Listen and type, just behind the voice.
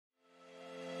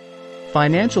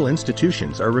Financial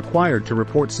institutions are required to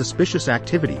report suspicious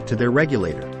activity to their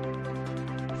regulator.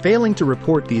 Failing to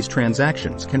report these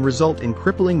transactions can result in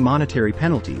crippling monetary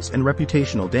penalties and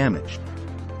reputational damage.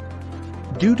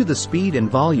 Due to the speed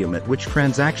and volume at which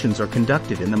transactions are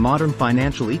conducted in the modern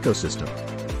financial ecosystem,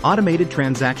 automated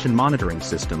transaction monitoring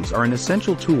systems are an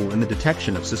essential tool in the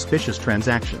detection of suspicious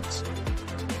transactions.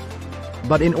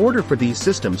 But in order for these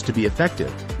systems to be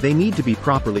effective, they need to be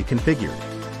properly configured.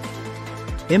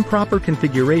 Improper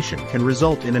configuration can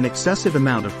result in an excessive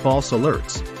amount of false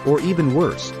alerts, or even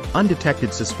worse,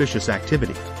 undetected suspicious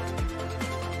activity.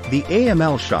 The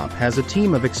AML Shop has a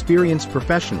team of experienced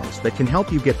professionals that can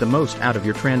help you get the most out of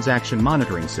your transaction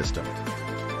monitoring system.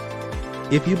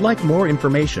 If you'd like more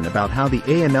information about how the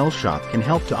AML Shop can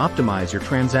help to optimize your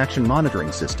transaction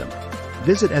monitoring system,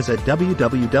 visit us at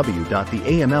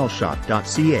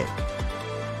www.theamlshop.ca.